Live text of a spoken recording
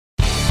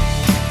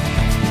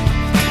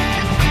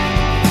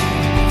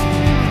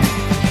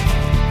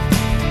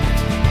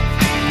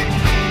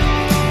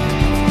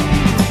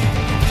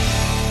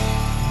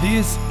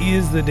This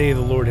is the day the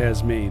Lord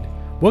has made.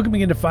 Welcome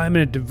again to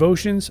 5-Minute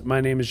Devotions.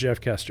 My name is Jeff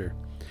Kester.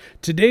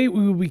 Today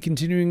we will be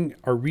continuing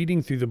our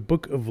reading through the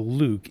book of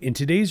Luke, and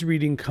today's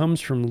reading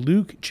comes from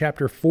Luke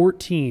chapter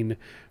 14,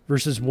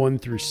 verses 1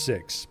 through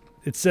 6.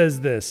 It says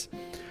this: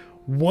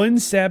 One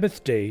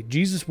Sabbath day,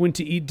 Jesus went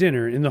to eat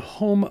dinner in the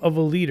home of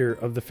a leader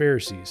of the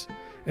Pharisees,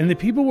 and the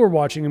people were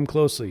watching him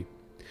closely.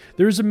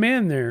 There was a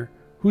man there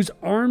whose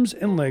arms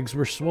and legs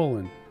were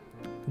swollen.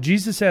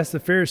 Jesus asked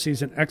the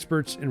Pharisees and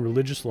experts in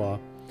religious law,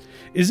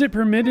 "Is it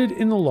permitted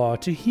in the law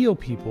to heal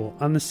people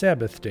on the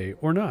Sabbath day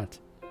or not?"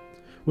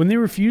 When they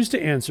refused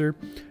to answer,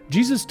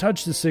 Jesus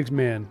touched the sick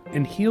man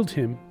and healed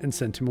him and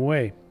sent him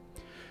away.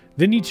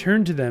 Then he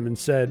turned to them and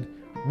said,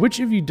 "Which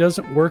of you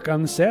doesn't work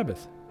on the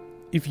Sabbath?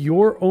 If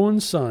your own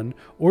son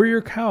or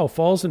your cow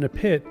falls in a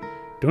pit,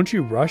 don't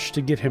you rush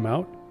to get him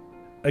out?"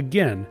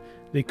 Again,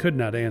 they could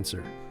not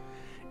answer.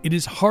 It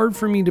is hard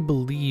for me to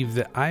believe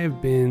that I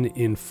have been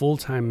in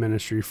full-time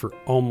ministry for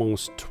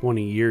almost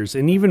 20 years.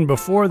 And even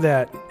before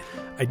that,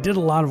 I did a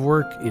lot of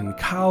work in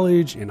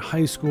college, in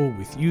high school,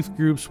 with youth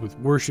groups, with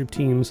worship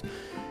teams.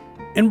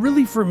 And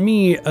really for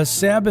me, a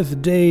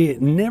Sabbath day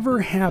never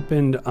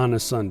happened on a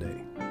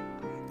Sunday.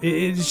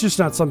 It's just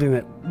not something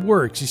that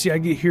works. You see, I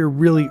get here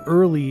really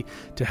early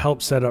to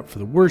help set up for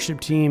the worship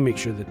team, make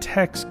sure the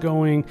tech's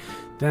going.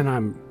 Then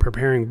I'm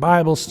preparing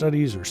Bible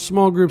studies or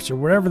small groups or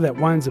whatever that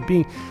winds up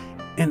being.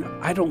 And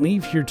I don't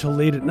leave here till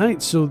late at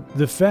night. So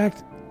the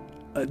fact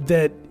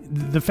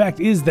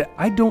is that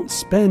I don't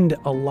spend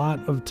a lot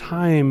of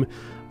time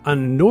on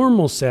a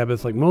normal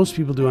Sabbath like most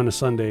people do on a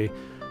Sunday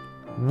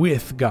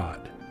with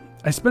God.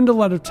 I spend a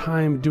lot of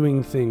time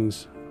doing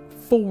things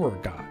for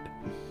God.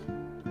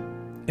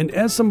 And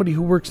as somebody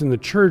who works in the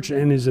church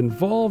and is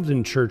involved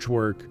in church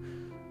work,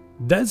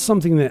 that's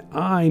something that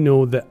I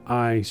know that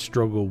I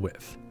struggle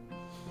with.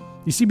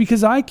 You see,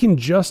 because I can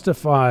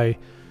justify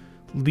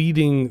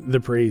leading the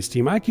praise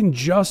team. I can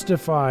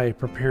justify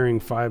preparing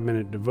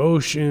 5-minute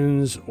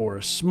devotions or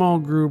a small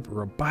group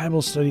or a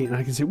Bible study, and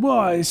I can say, well,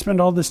 I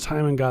spend all this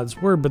time in God's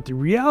Word. But the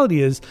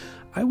reality is,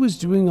 I was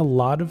doing a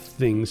lot of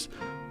things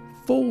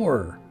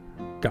for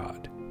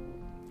God.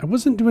 I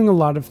wasn't doing a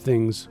lot of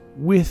things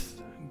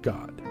with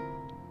God.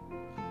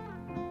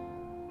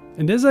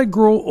 And as I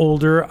grow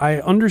older, I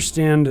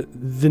understand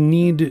the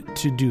need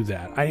to do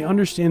that. I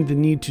understand the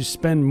need to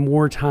spend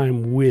more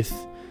time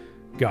with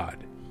God.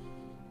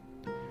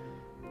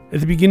 At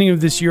the beginning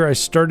of this year, I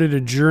started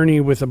a journey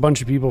with a bunch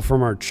of people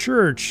from our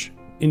church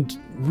in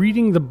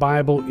reading the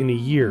Bible in a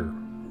year.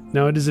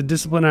 Now, it is a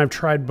discipline I've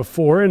tried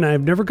before, and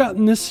I've never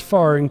gotten this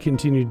far and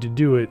continued to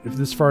do it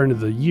this far into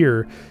the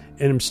year,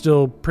 and I'm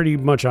still pretty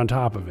much on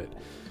top of it.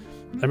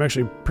 I'm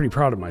actually pretty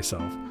proud of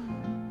myself.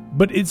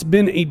 But it's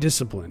been a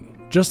discipline.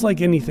 Just like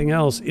anything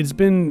else, it's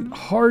been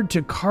hard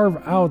to carve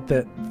out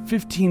that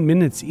 15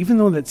 minutes, even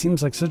though that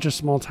seems like such a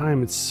small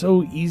time. It's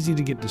so easy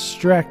to get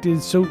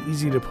distracted, so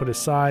easy to put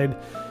aside,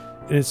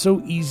 and it's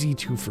so easy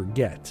to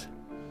forget.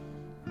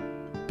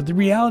 But the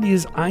reality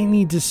is, I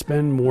need to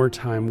spend more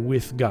time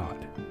with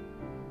God.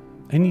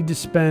 I need to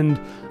spend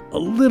a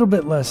little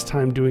bit less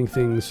time doing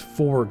things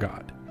for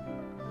God.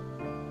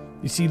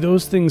 You see,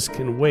 those things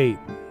can wait.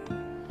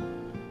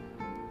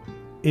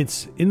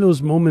 It's in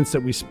those moments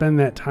that we spend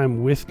that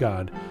time with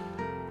God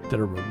that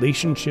our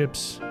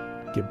relationships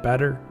get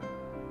better.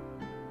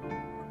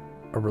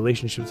 Our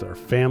relationships with our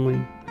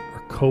family,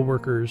 our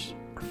coworkers,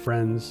 our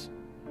friends,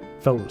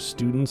 fellow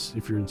students,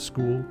 if you're in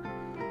school.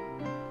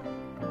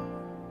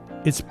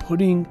 It's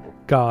putting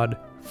God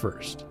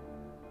first.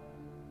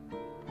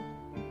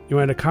 I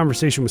had a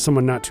conversation with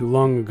someone not too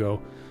long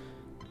ago,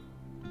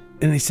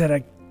 and they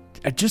said,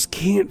 I just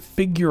can't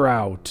figure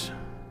out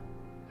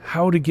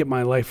how to get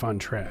my life on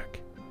track.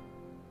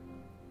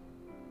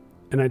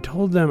 And I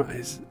told them,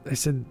 I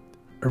said,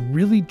 a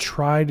really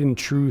tried and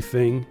true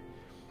thing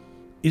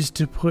is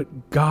to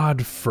put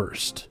God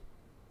first.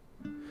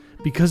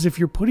 Because if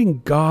you're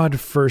putting God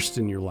first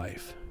in your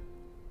life,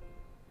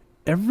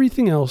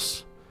 everything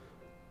else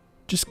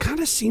just kind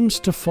of seems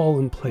to fall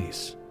in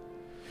place.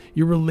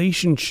 Your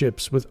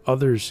relationships with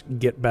others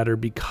get better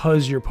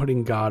because you're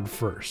putting God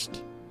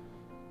first.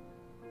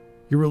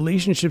 Your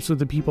relationships with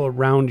the people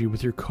around you,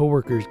 with your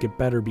coworkers, get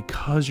better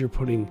because you're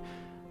putting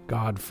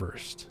God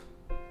first.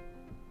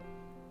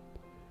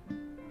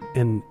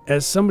 And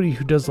as somebody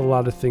who does a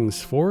lot of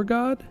things for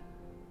God,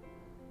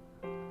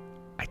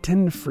 I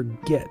tend to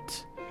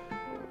forget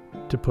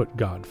to put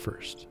God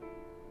first.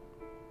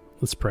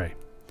 Let's pray.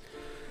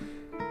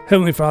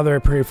 Heavenly Father, I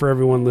pray for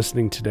everyone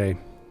listening today.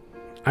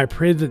 I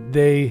pray that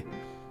they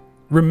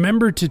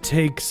remember to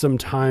take some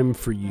time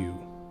for you,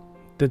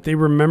 that they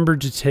remember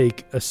to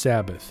take a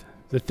Sabbath,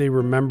 that they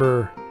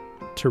remember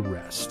to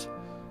rest.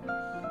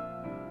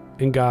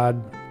 And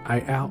God,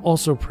 I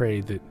also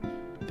pray that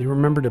they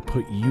remember to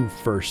put you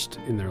first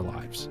in their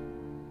lives.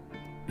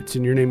 It's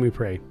in your name we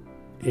pray.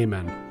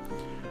 Amen.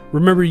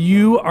 Remember,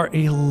 you are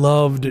a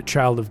loved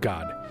child of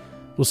God.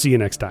 We'll see you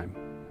next time.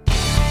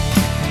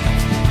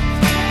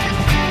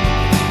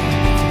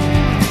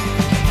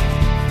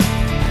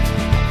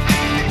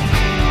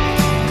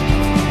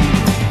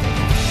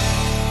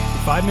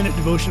 5 Minute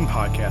Devotion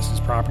podcast is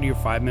property of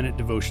 5 Minute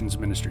Devotions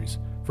Ministries.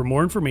 For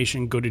more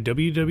information, go to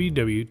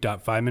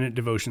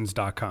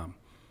www.5minutedevotions.com.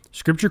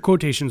 Scripture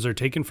quotations are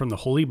taken from the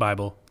Holy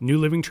Bible, New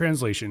Living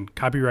Translation,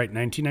 copyright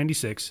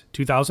 1996,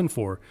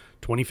 2004,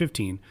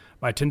 2015,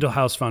 by Tyndale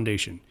House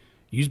Foundation.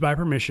 Used by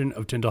permission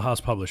of Tyndale House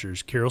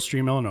Publishers, Carroll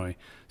Stream, Illinois,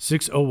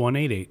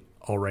 60188,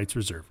 all rights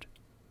reserved.